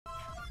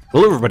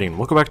Hello everybody, and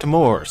welcome back to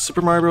more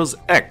Super Mario Bros.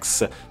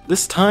 X.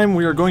 This time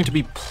we are going to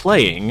be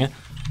playing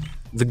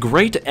The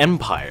Great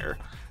Empire.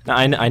 Now,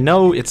 I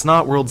know it's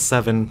not World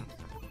 7,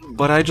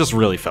 but I just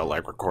really felt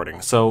like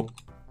recording, so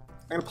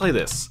I'm gonna play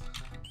this.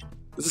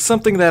 This is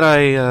something that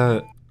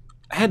I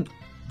had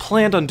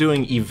planned on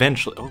doing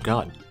eventually. Oh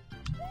god.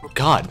 Oh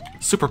god.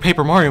 Super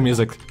Paper Mario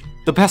music.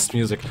 The best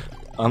music.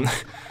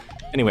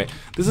 Anyway,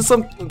 this is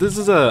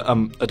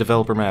a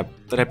developer map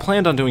that I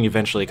planned on doing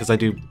eventually, because I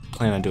do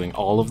plan on doing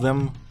all of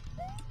them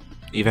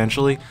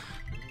eventually.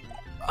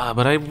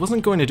 But I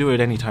wasn't going to do it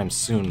anytime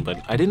soon,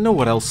 but I didn't know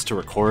what else to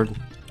record.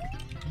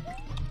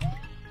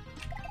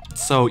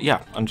 So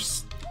yeah, I'm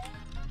just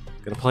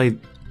gonna play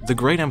The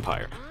Great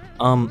Empire.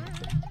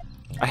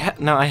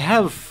 I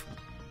have,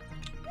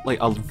 like,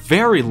 a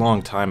very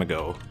long time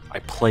ago, I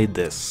played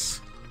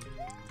this,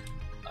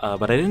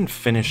 but I didn't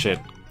finish it,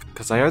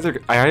 because I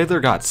either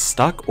got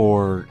stuck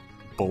or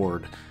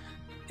bored.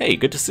 Hey,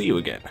 good to see you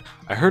again.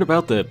 I heard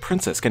about the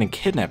princess getting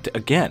kidnapped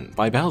again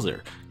by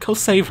Bowser. Go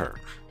save her.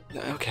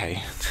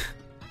 Okay.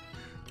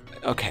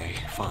 Okay,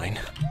 fine.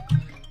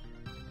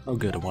 Oh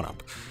good, a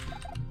one-up.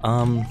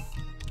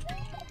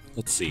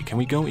 Let's see, can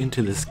we go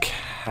into this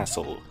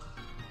castle?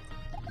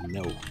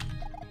 No.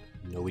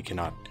 No, we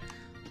cannot.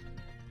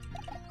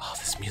 Oh,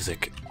 this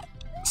music.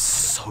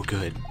 So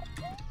good.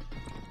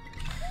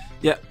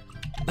 Yeah,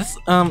 that's,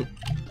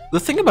 the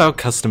thing about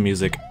custom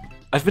music,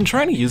 I've been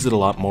trying to use it a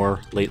lot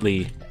more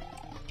lately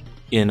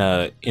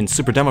in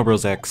Super Demo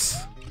Bros. X,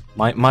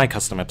 my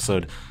custom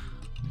episode.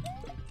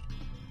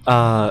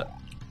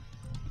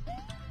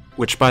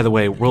 Which, by the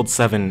way, World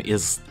 7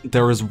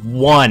 there is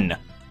one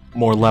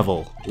more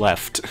level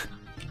left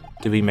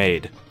to be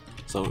made.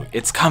 So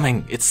it's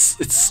coming,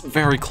 it's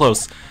very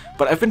close.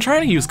 But I've been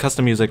trying to use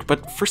custom music,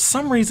 but for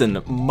some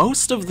reason,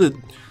 most of the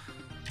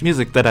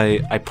music that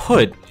I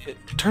put, it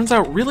turns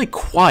out really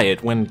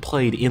quiet when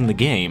played in the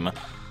game.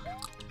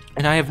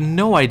 And I have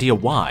no idea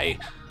why.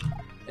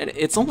 And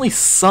it's only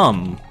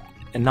some,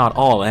 and not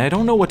all, and I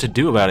don't know what to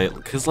do about it,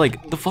 because,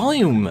 like, the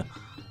volume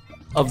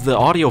of the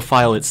audio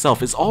file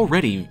itself is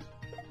already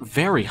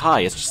very high.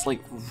 It's just, like,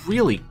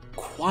 really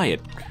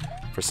quiet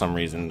for some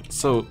reason.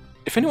 So,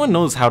 if anyone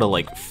knows how to,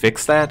 like,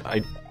 fix that,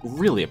 I'd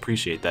really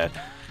appreciate that.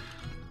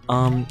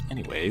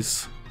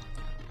 Anyways,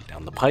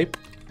 down the pipe.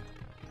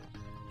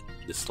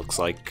 This looks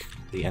like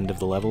the end of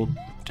the level,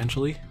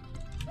 potentially.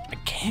 I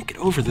can't get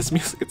over this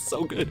music, it's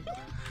so good.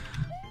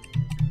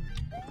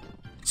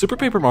 Super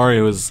Paper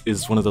Mario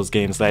is one of those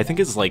games that I think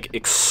is, like,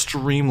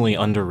 extremely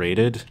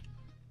underrated.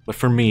 But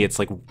for me, it's,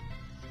 like,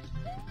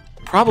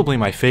 probably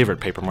my favorite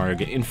Paper Mario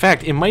game. In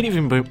fact, it might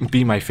even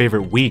be my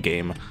favorite Wii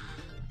game.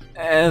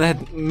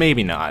 That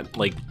maybe not.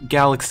 Like,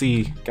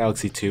 Galaxy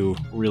 2,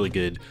 really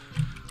good.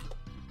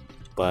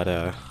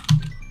 But,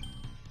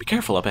 be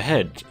careful, up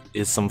ahead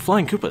is some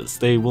flying Koopas.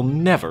 They will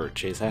never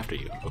chase after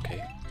you,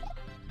 okay?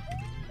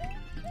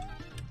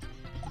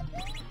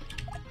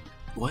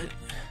 What?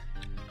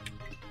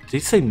 Did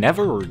he say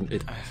never, or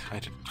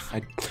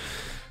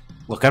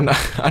look,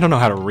 I don't know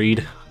how to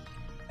read,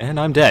 and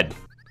I'm dead.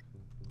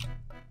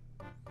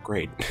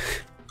 Great.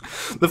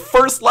 The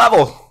first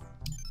level!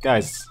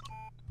 Guys,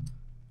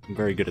 I'm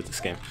very good at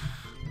this game.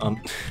 I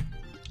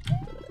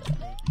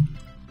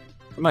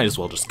might as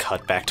well just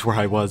cut back to where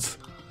I was.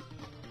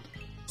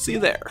 See you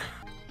there.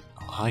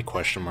 Oh, hi,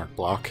 question mark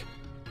block.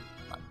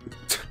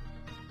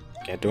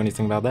 Can't do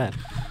anything about that.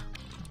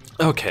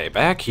 Okay,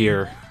 back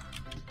here.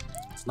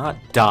 Let's not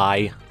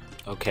die.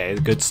 Okay,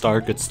 good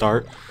start, good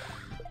start.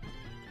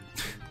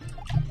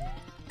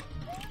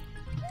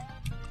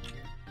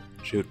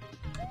 Shoot.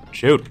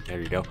 Shoot!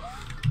 There you go.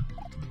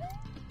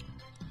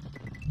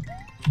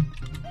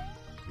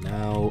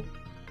 Now,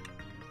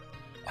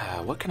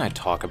 what can I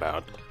talk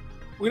about?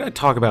 What can I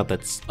talk about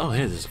that's... Oh,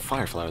 hey, there's a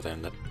fire flower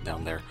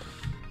down there.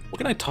 What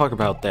can I talk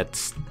about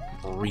that's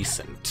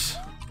recent?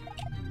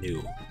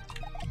 New.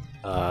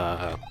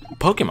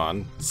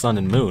 Pokemon Sun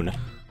and Moon.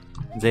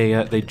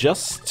 They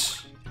just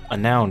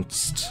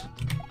announced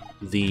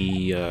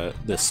the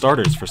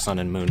starters for Sun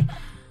and Moon.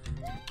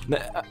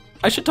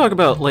 I should talk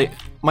about, like,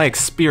 my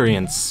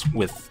experience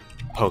with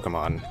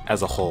Pokemon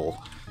as a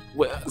whole.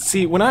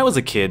 See, when I was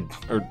a kid,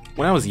 or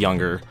when I was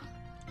younger,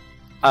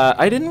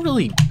 I didn't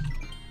really...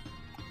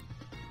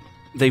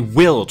 They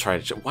will try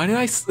to... Why did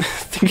I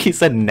think he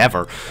said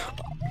never?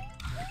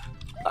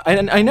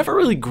 I never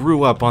really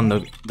grew up on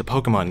the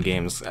Pokemon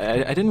games.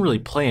 I didn't really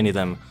play any of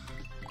them.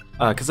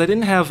 Because I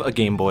didn't have a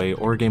Game Boy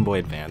or a Game Boy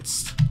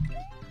Advance.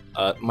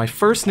 My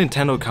first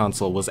Nintendo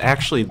console was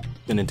actually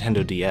the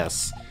Nintendo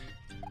DS.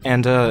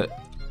 And,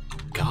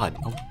 God,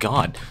 oh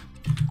god.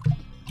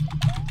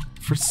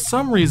 For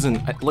some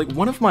reason, like,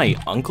 one of my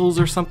uncles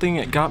or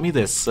something got me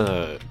this,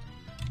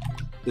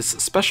 this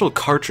special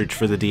cartridge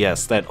for the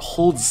DS that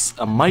holds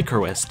a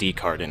micro SD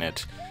card in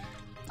it.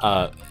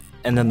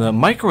 And then the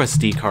micro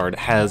SD card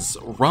has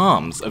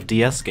ROMs of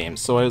DS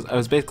games, so I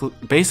was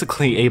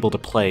basically able to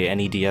play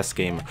any DS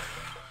game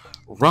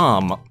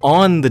ROM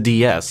on the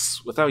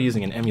DS without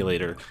using an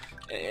emulator.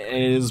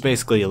 It was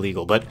basically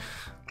illegal, but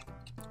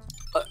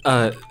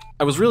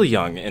I was really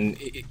young, and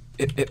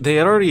they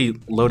had already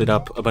loaded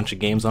up a bunch of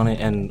games on it,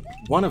 and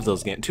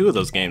two of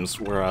those games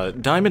were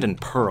Diamond and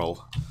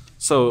Pearl.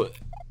 So,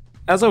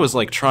 as I was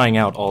like trying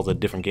out all the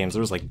different games,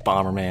 there was like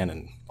Bomberman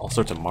and all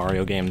sorts of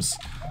Mario games.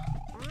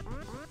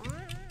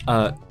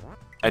 I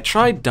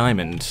tried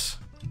Diamond,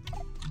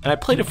 and I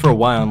played it for a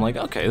while. I'm like,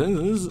 okay,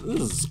 this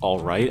is all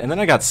right, and then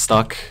I got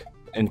stuck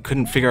and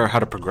couldn't figure out how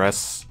to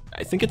progress.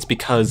 I think it's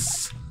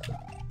because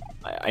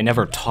I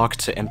never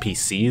talked to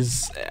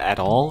NPCs at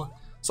all.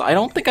 So I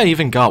don't think I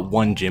even got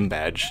one gym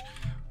badge.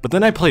 But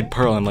then I played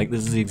Pearl, and I'm like,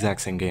 this is the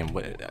exact same game.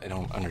 I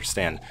don't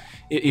understand.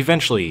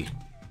 Eventually,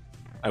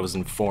 I was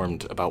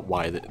informed about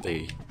why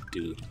they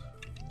do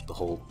the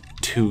whole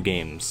 2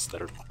 games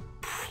that are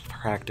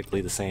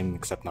practically the same,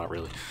 except not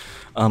really.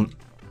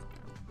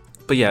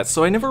 But yeah,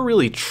 so I never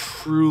really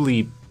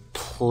truly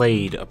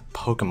played a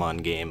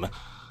Pokemon game.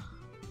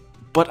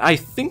 But I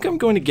think I'm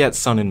going to get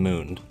Sun and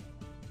Moon.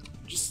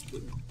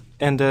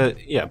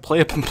 Yeah, play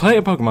a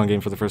Pokemon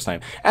game for the first time.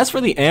 As for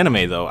the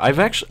anime, though,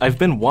 I've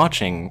been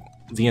watching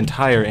the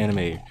entire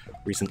anime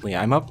recently.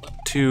 I'm up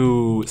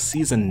to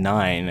season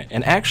 9,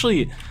 and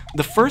actually,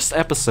 the first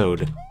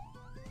episode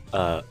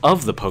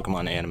of the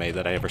Pokemon anime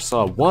that I ever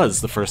saw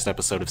was the first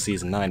episode of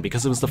season 9,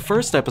 because it was the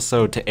first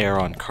episode to air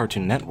on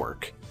Cartoon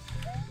Network.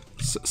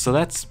 So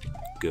that's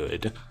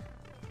good.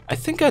 I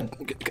think at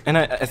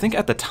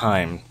the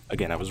time,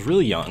 again, I was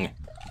really young.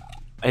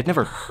 I had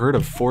never heard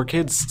of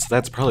 4Kids, so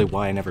that's probably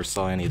why I never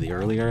saw any of the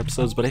earlier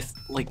episodes, but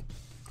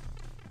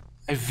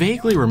I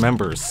vaguely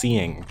remember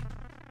seeing,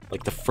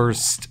 like, the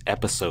first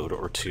episode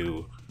or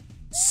 2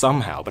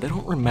 somehow, but I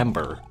don't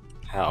remember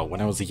how when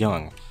I was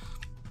young.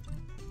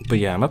 But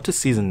yeah, I'm up to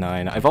season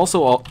 9. I've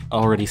also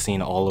already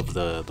seen all of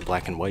the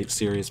Black and White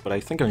series, but I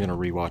think I'm gonna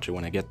rewatch it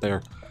when I get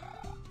there.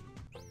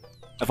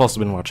 I've also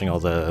been watching all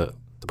the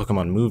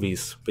Pokemon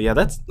movies. But yeah,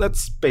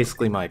 that's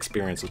basically my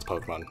experience with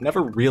Pokemon.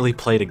 Never really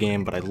played a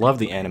game, but I love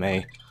the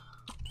anime.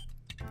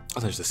 Oh,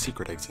 there's a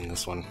secret eggs in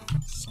this one.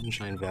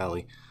 Sunshine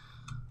Valley.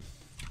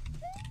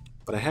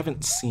 But I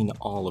haven't seen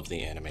all of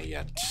the anime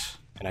yet,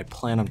 and I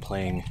plan on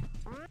playing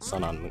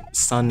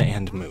Sun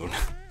and Moon.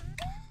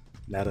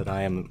 Now that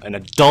I am an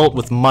adult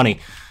with money.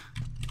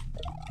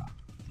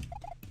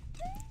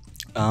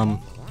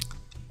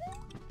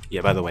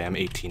 Yeah, by the way, I'm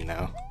 18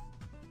 now.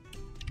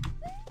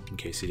 In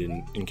case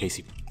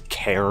you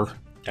care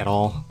at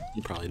all.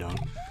 You probably don't.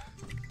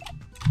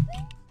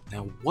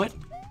 Now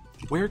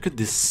where could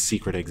this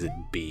secret exit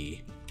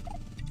be?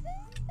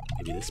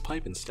 Maybe this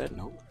pipe instead?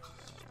 Nope.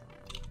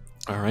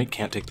 Alright,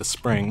 can't take the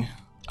spring.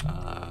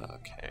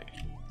 Okay.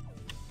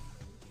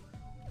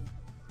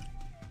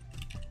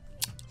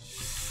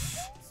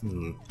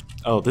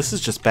 Oh, this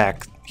is just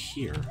back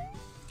here.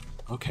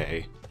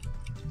 Okay.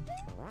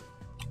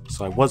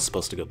 So I was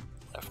supposed to go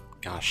left.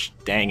 Gosh,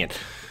 dang it.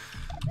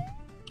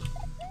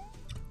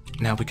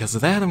 Now, because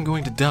of that, I'm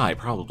going to die,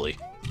 probably.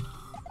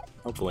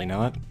 Hopefully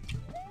not.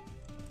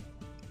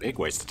 Big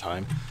waste of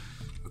time.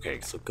 Okay,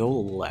 so go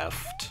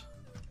left.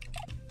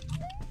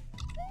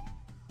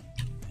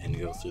 And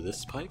go through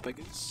this pipe, I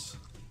guess.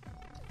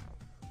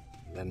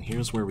 And then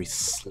here's where we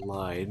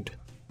slide.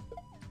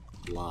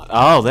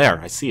 Oh, there!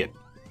 I see it.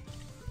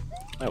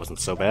 That wasn't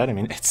so bad. I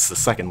mean, it's the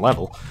second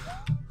level.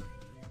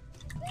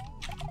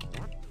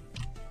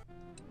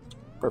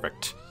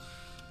 Perfect.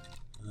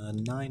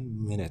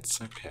 9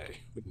 minutes. Okay,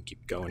 we can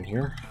keep going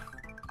here.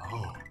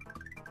 Oh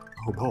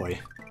boy.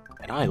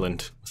 An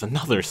island with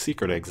another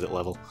secret exit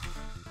level.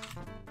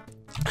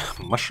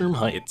 Mushroom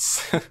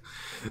Heights.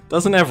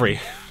 Doesn't every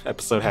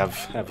episode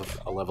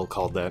have a level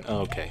called that?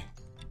 Oh, okay.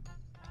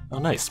 Oh,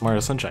 nice.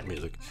 Mario Sunshine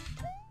music.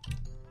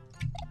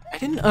 I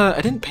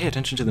didn't pay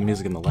attention to the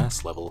music in the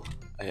last level.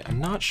 I'm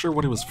not sure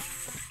what it was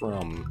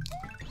from,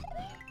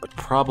 but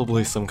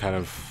probably some kind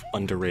of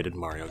underrated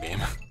Mario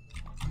game.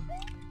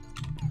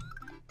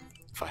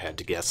 If I had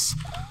to guess.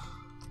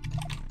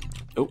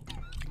 Oh,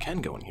 I can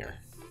go in here.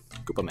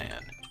 Koopa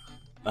Man.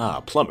 Ah,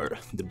 plumber,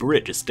 the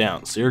bridge is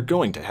down, so you're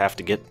going to have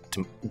to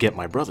get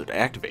my brother to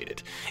activate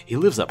it. He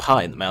lives up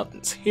high in the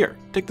mountains. Here,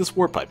 take this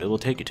warp pipe. It will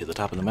take you to the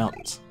top of the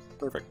mountains.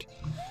 Perfect.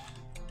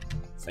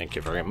 Thank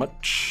you very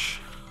much.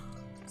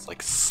 It's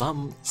like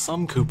some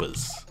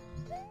Koopas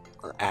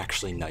are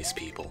actually nice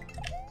people.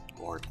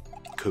 Or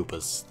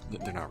Koopas.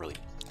 They're not really...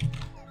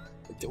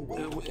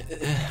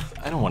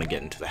 I don't want to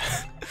get into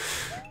that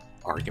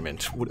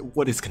argument.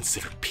 What is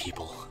considered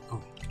people?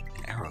 Oh,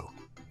 an arrow.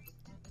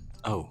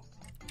 Oh.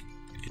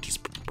 It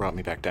just brought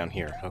me back down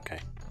here. Okay.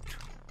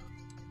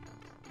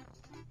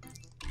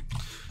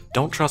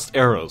 Don't trust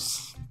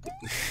arrows.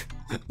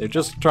 They're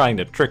just trying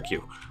to trick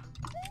you.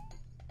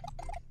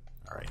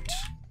 Alright.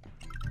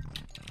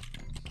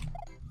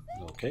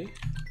 Okay.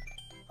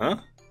 Huh?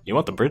 You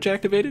want the bridge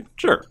activated?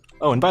 Sure.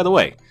 Oh, and by the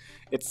way,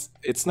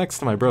 it's next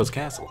to my bro's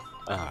castle.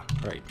 Ah,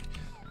 right.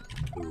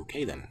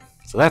 Okay then.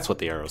 So that's what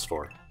the arrow's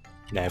for.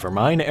 Never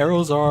mind,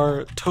 arrows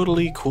are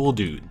totally cool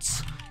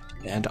dudes.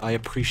 And I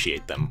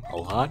appreciate them a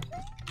lot.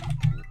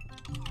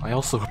 I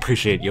also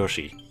appreciate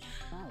Yoshi.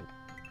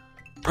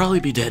 Probably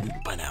be dead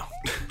by now,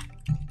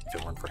 if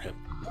it weren't for him.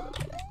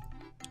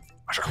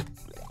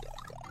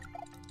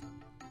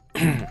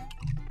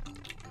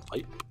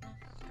 Pipe.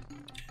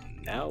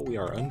 And now we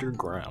are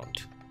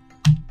underground.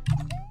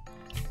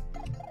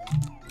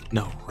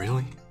 No,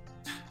 really?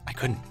 I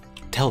couldn't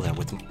tell that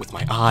with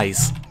my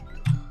eyes.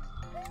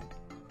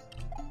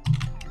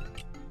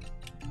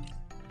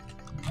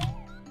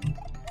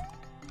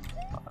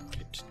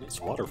 Alright, nice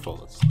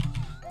waterfalls.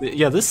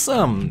 Yeah, this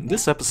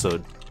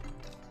episode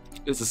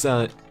is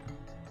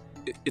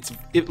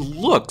it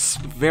looks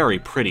very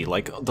pretty.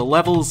 Like the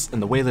levels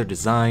and the way they're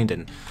designed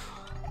and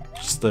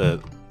just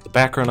the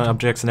background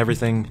objects and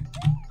everything.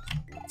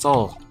 It's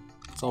all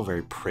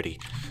very pretty.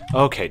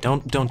 Okay,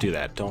 don't do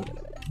that.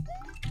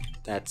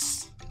 That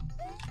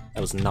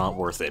was not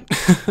worth it.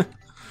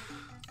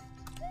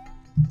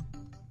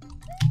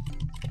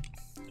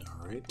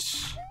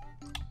 Alright.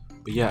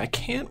 But yeah, I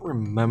can't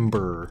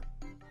remember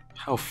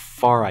how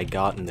far I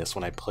got in this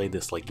when I played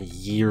this like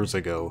years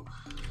ago,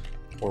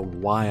 or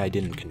why I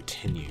didn't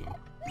continue.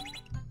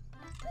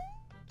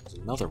 There's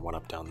another one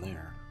up down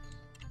there.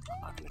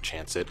 I'm not gonna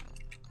chance it.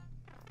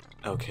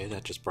 Okay,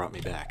 that just brought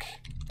me back.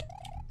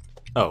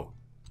 Oh,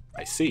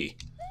 I see.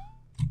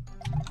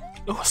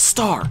 Oh, a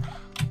star!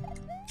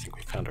 I think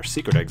we found our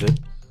secret exit.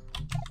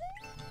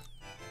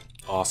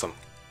 Awesome.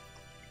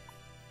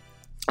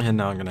 And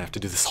now I'm gonna have to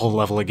do this whole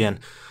level again.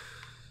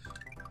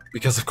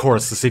 Because of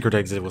course the secret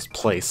exit was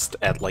placed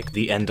at like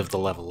the end of the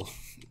level.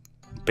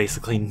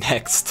 Basically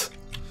next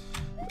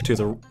to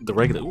the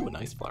regular, ooh, a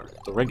nice flower.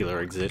 The regular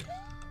exit.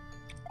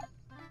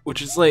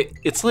 Which is like,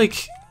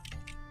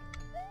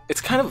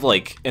 it's kind of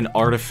like an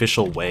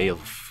artificial way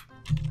of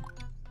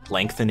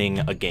lengthening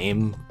a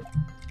game,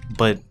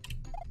 but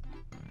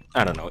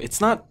I don't know, it's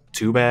not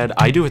too bad.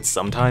 I do it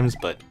sometimes,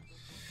 but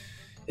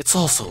it's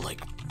also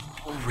like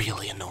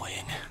really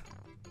annoying.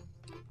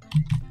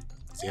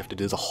 So you have to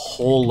do the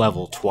whole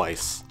level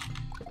twice.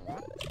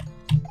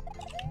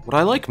 What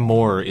I like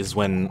more is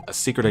when a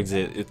secret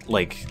exit,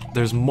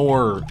 there's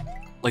more,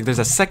 like there's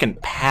a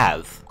second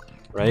path,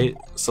 right?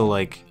 So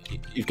like,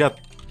 you've got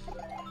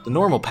the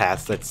normal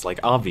path that's like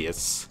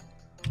obvious,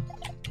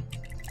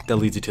 that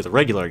leads you to the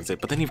regular exit,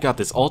 but then you've got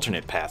this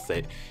alternate path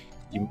that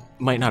you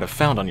might not have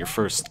found on your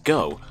first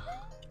go,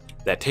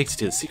 that takes you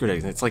to the secret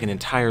exit. It's like an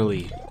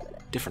entirely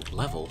different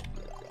level.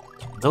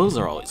 Those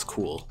are always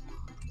cool.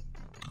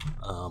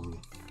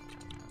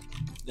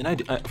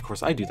 And of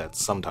course I do that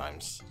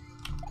sometimes,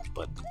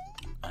 but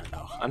I don't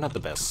know, I'm not the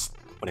best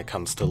when it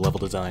comes to level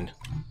design,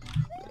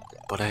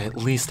 but I at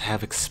least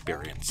have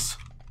experience.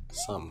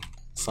 Some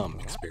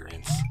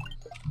experience.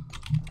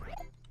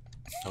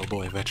 Oh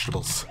boy,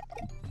 vegetables.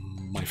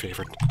 My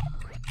favorite.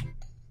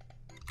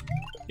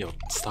 Yo,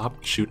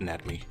 stop shooting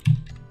at me.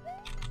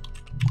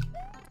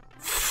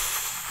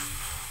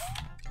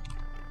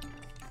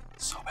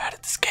 So bad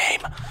at this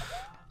game.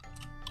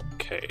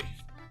 Okay,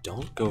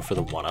 don't go for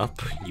the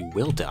one-up. You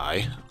will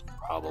die,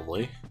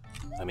 probably.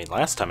 I mean,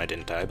 last time I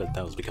didn't die, but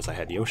that was because I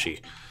had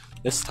Yoshi.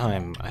 This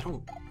time, I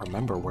don't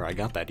remember where I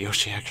got that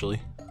Yoshi,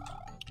 actually.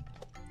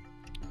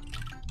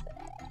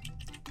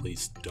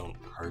 Please don't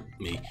hurt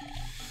me.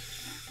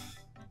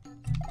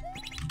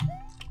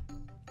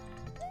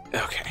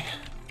 Okay.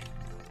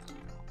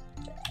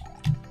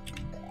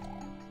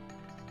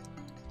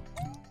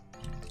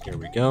 Here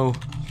we go.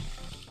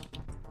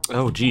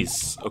 Oh,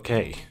 geez.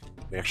 Okay.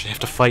 We actually have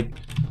to fight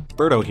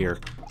Birdo here,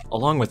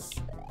 along with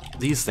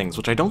these things,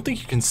 which I don't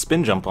think you can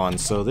spin jump on,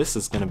 so this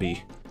is gonna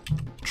be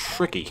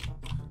tricky.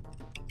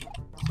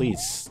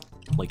 Please,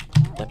 like,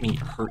 let me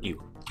hurt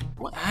you.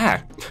 What?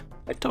 Ah!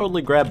 I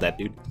totally grabbed that,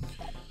 dude.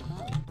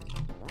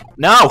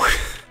 No!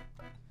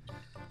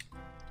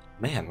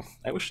 Man,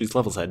 I wish these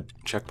levels had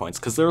checkpoints,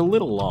 because they're a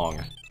little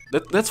long.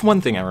 That's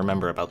one thing I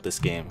remember about this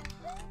game.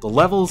 The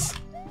levels,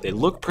 they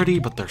look pretty,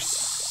 but they're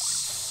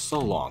so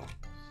long.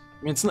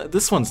 I mean,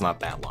 this one's not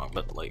that long,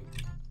 but, like,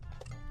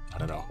 I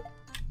don't know.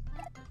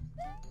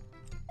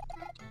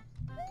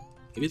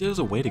 Maybe there's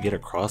a way to get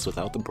across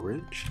without the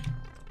bridge?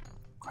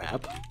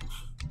 Crap.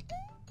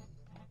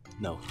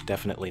 No,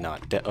 definitely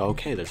not.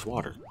 Okay, there's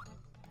water.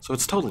 So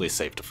it's totally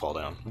safe to fall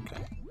down.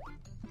 Okay.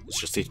 It's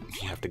just you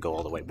have to go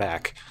all the way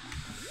back.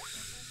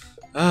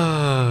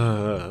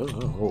 Whoa.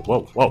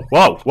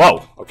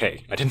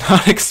 Okay, I did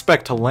not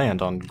expect to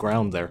land on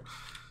ground there.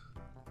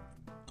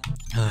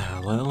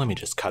 Let me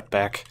just cut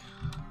back.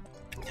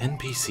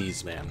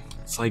 NPCs, man.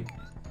 It's like,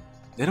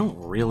 they don't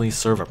really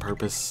serve a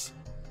purpose.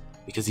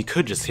 Because you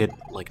could just hit,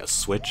 like, a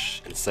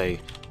switch and say,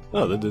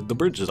 oh, the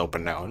bridge is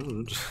open now.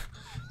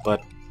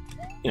 But,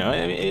 you know,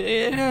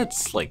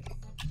 it's like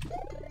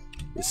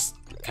this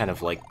kind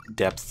of, like,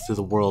 depth to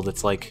the world.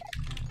 It's like,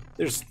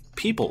 there's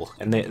people,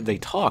 and they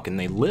talk, and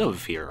they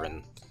live here,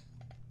 and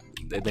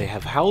they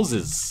have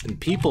houses,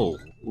 and people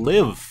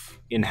live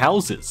in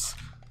houses.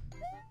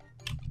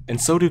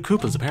 And so do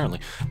Koopas,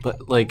 apparently.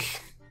 But,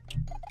 like,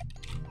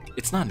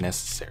 it's not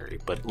necessary,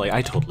 but, like,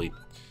 I totally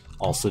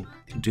also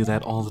do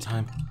that all the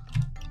time.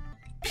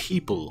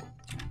 People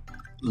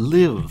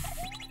live,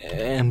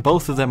 and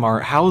both of them are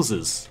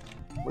houses.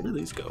 Where do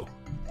these go?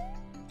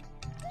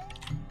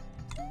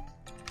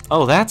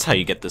 Oh, that's how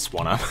you get this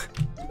one up.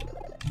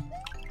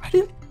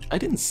 I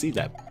didn't see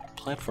that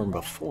platform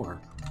before.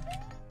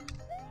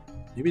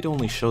 Maybe it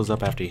only shows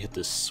up after you hit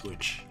this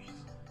switch.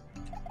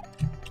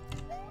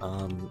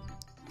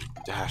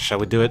 Shall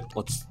we do it?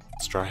 Let's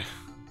try.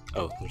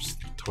 Oh, there's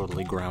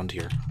totally ground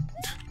here.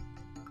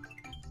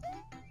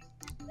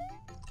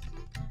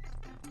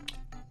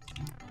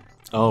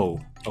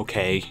 Oh,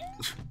 okay.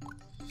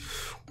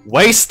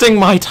 Wasting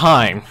my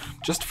time!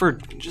 Just for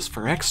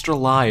extra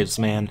lives,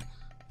 man.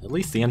 At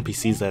least the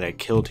NPCs that I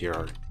killed here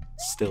are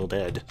still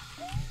dead.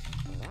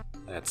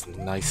 That's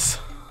nice.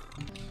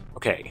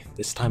 Okay,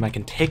 this time I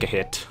can take a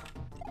hit.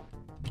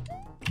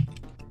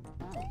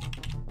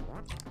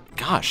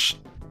 Gosh,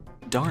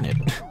 darn it.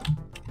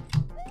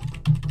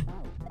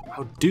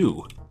 How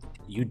do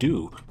you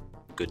do,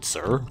 good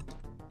sir?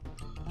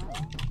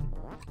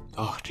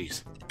 Oh,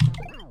 jeez.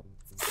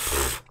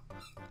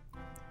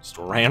 Just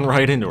ran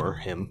right into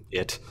her,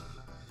 it.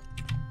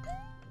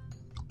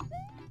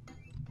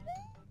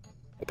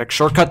 Epic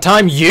shortcut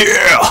time,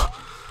 yeah!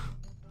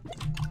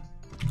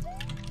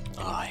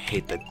 Oh, I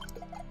hate that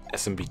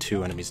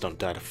SMB2 enemies don't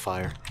die to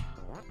fire.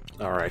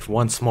 Alright,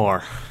 once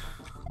more.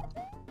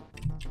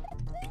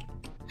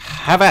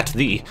 Have at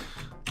thee!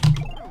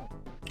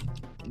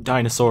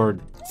 Dinosaur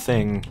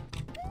thing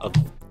of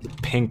the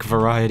pink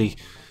variety.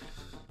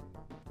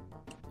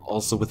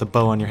 Also with a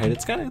bow on your head.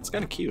 It's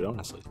kinda cute,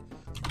 honestly.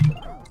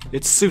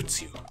 It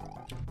suits you.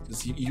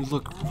 'Cause you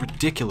look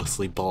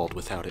ridiculously bald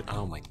without it.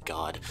 Oh my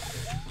god.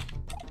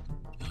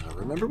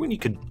 Remember when you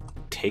could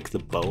take the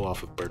bow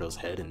off of Birdo's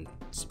head in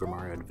Super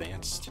Mario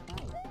Advanced?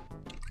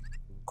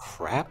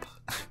 Crap?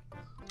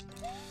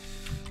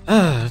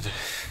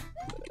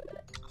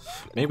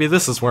 Maybe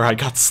this is where I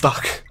got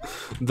stuck.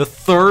 The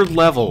third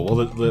level,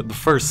 well, the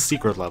first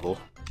secret level.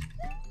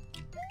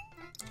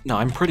 No,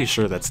 I'm pretty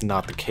sure that's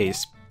not the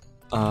case.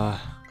 But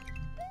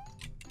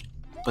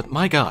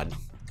my god.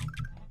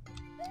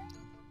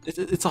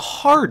 It's a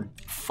hard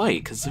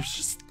fight, because there's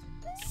just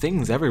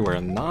things everywhere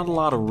and not a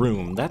lot of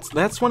room.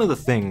 That's one of the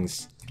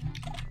things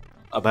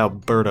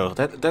about Birdo.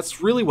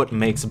 That's really what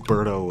makes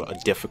Birdo a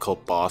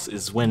difficult boss,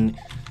 is when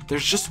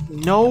there's just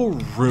no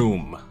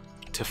room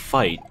to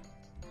fight.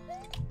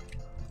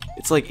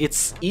 It's like,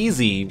 it's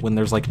easy when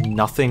there's like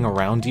nothing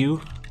around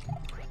you.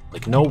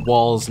 Like no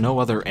walls, no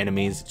other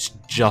enemies, it's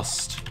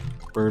just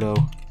Birdo.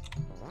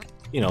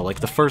 You know, like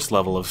the first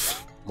level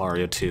of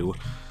Mario 2.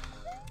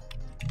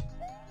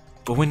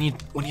 But when you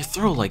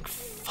throw like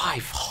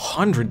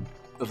 500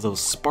 of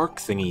those spark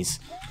thingies,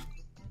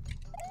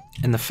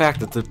 and the fact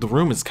that the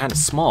room is kind of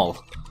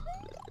small,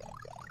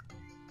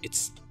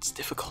 it's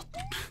difficult.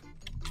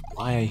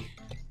 Why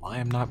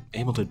I'm not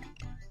able to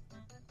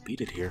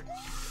beat it here?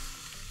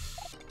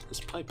 This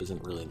pipe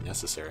isn't really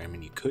necessary. I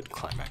mean, you could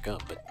climb back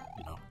up, but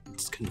you know,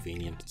 it's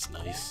convenient. It's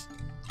nice.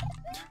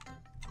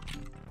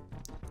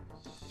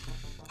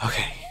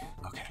 Okay.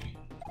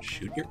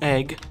 Shoot your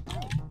egg.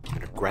 You're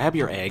gonna grab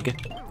your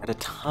egg at a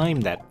time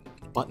that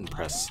button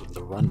press of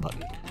the run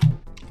button.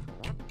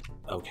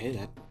 Okay,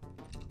 that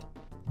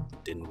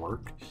didn't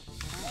work.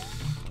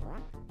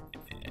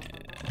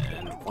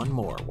 And one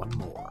more.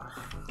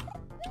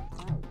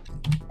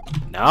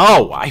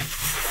 No, I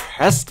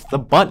pressed the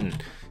button.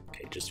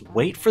 Okay, just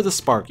wait for the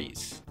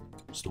Sparkies.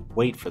 Just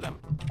wait for them.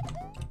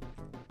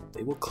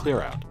 They will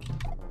clear out.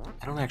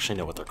 I don't actually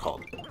know what they're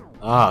called.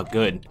 Ah,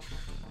 good.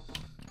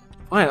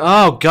 Fine.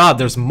 Oh god,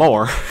 there's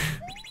more.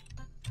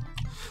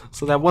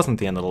 So that wasn't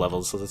the end of the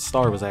level, so the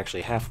star was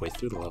actually halfway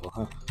through the level,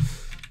 huh?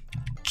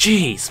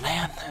 Jeez,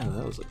 man,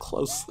 that was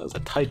a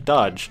tight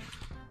dodge.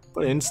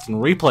 What an instant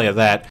replay of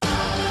that.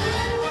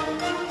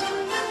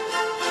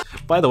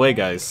 By the way,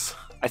 guys,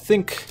 I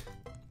think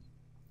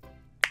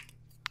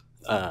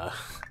I'm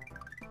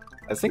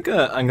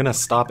gonna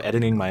stop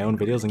editing my own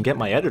videos and get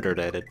my editor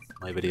to edit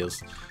my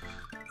videos.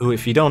 Who,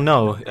 if you don't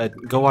know,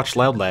 go watch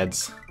Loud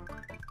Lads.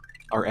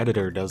 Our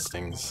editor does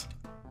things.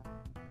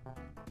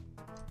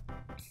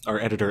 Our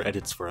editor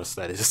edits for us,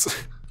 that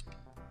is.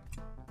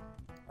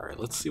 Alright,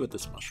 let's see what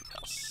this mushroom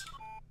house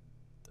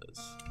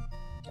does.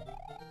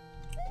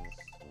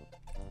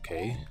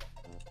 Okay.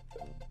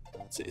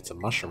 It's a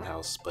mushroom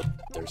house, but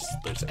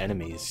there's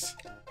enemies.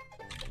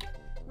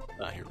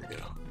 Ah, here we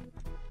go.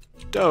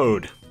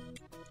 Toad!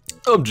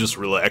 I'm just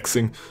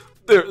relaxing.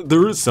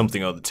 There is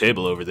something on the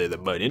table over there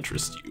that might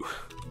interest you.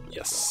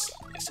 Yes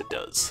it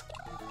does.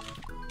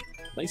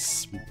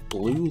 Nice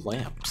blue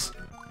lamps.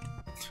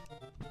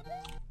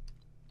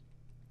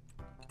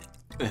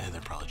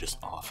 They're probably just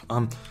off.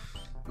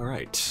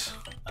 Alright.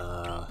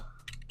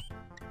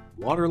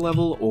 Water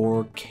level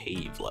or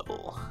cave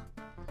level?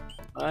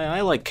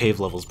 I like cave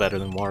levels better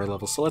than water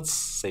levels, so let's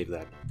save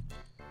that.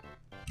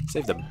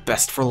 Save the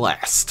best for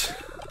last.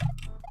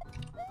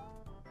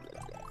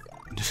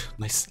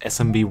 Nice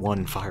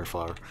SMB1 fire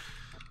flower.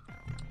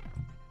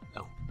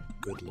 Oh,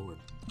 good lord.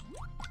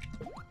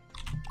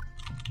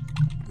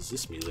 What is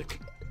this music?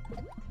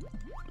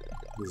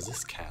 What is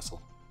this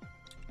castle?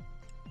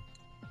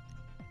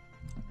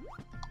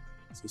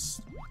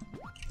 Is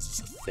this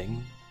a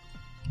thing?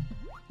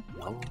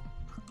 No?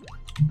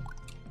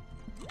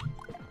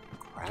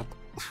 Crap.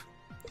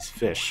 These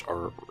fish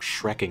are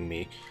shrekking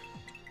me.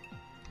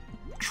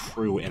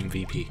 true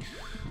MVP.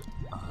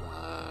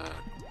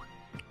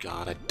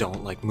 God, I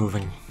don't like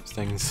moving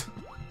things.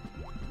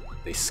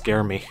 They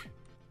scare me.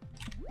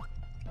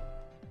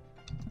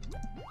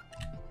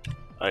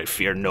 I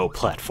fear no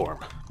platform,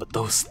 but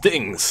those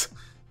things,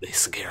 they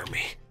scare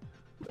me.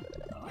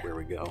 Oh, here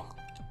we go.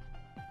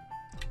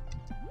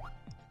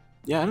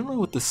 Yeah, I don't know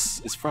what this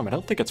is from. I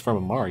don't think it's from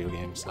a Mario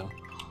game, so...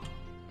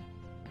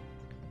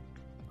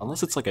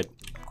 Unless it's like a,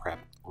 crap,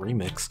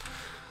 remix.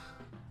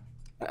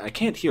 I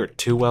can't hear it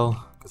too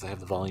well, because I have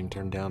the volume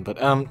turned down, but,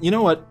 you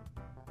know what?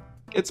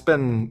 It's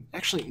been...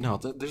 Actually, no,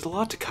 there's a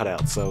lot to cut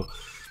out, so...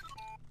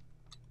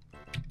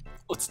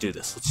 Let's do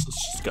this. Let's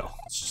just go.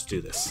 Let's just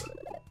do this.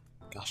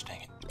 Gosh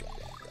dang it.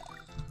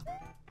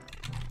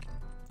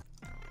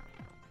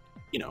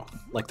 You know,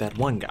 like that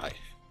one guy.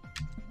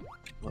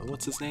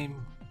 What's his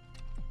name?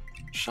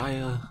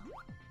 Shia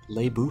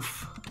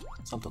LaBeouf?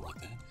 Something like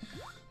that.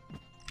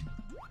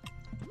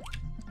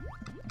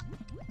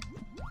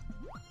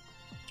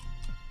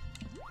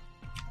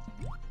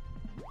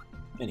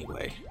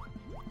 Anyway.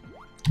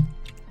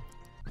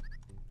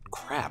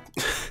 Crap.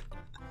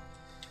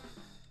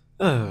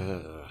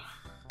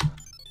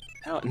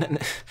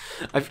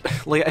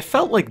 I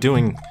felt like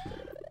doing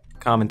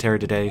commentary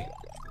today,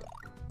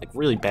 like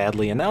really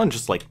badly, and now I'm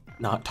just like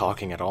not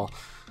talking at all.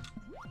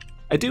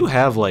 I do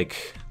have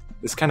like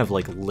this kind of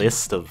like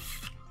list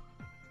of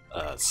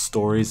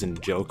stories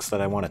and jokes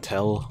that I want to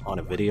tell on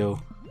a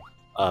video,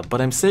 but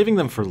I'm saving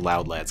them for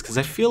Loud Lads because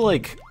I feel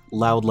like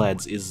Loud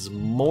Lads is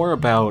more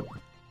about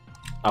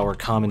our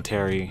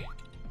commentary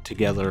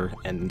together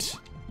and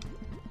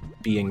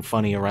being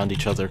funny around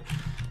each other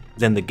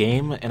than the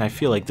game, and I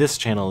feel like this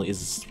channel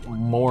is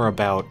more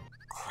about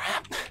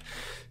crap.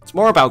 It's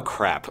more about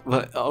crap,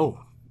 but oh,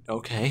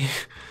 okay.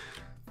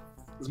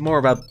 It's more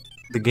about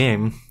the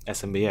game,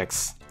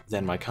 SMBX,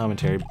 than my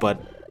commentary,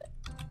 but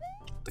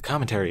the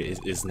commentary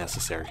is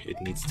necessary.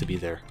 It needs to be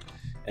there,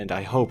 and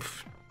I hope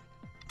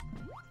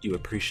you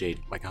appreciate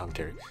my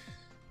commentary.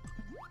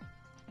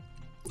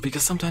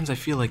 Because sometimes I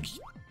feel like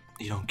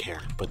you don't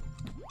care, but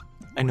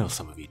I know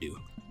some of you do.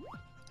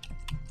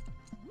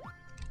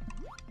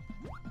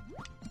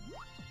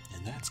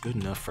 And that's good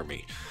enough for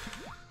me.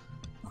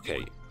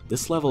 Okay,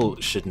 this level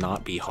should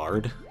not be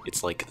hard.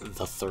 It's like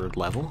the 3rd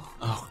level.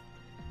 Oh,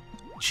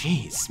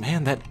 jeez,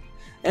 man, that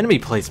enemy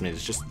placement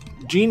is just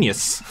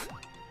genius.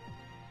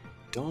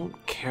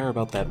 Don't care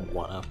about that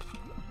 1-up.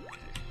 Okay.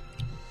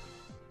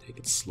 Take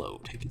it slow,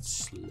 take it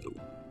slow.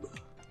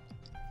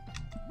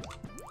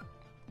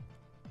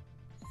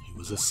 It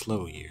was a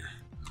slow year.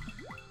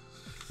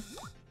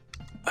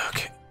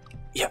 Okay.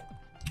 Yep.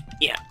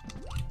 Yeah.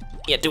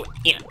 Yeah, do it.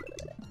 Yeah.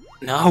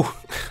 No!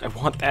 I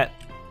want that.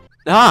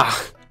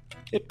 Ah!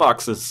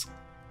 Hitboxes.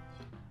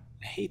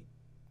 I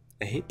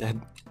hate that.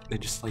 They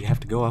just like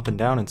have to go up and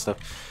down and stuff.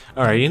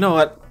 Alright, you know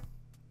what?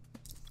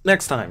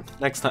 Next time,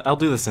 I'll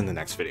do this in the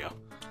next video.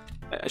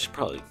 I should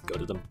probably go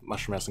to the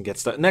Mushroom House and get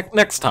stuff.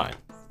 Next time.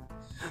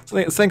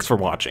 So thanks for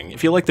watching.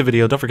 If you liked the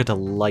video, don't forget to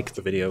like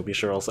the video. Be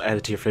sure also add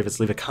it to your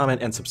favorites, leave a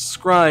comment, and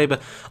subscribe.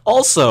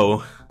 Also,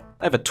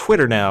 I have a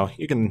Twitter now.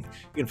 You can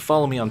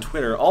follow me on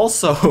Twitter.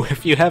 Also,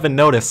 if you haven't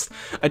noticed,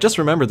 I just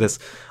remembered this.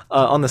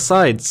 On the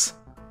sides,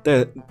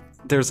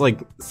 there's like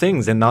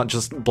things and not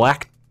just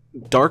black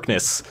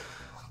darkness.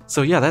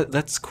 So yeah,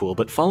 that's cool.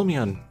 But follow me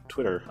on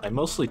Twitter. I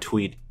mostly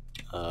tweet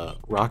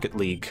Rocket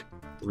League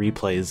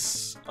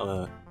replays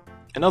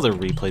and other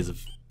replays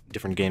of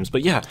different games.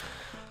 But yeah,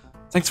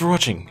 thanks for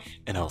watching,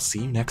 and I'll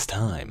see you next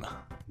time.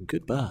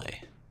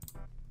 Goodbye.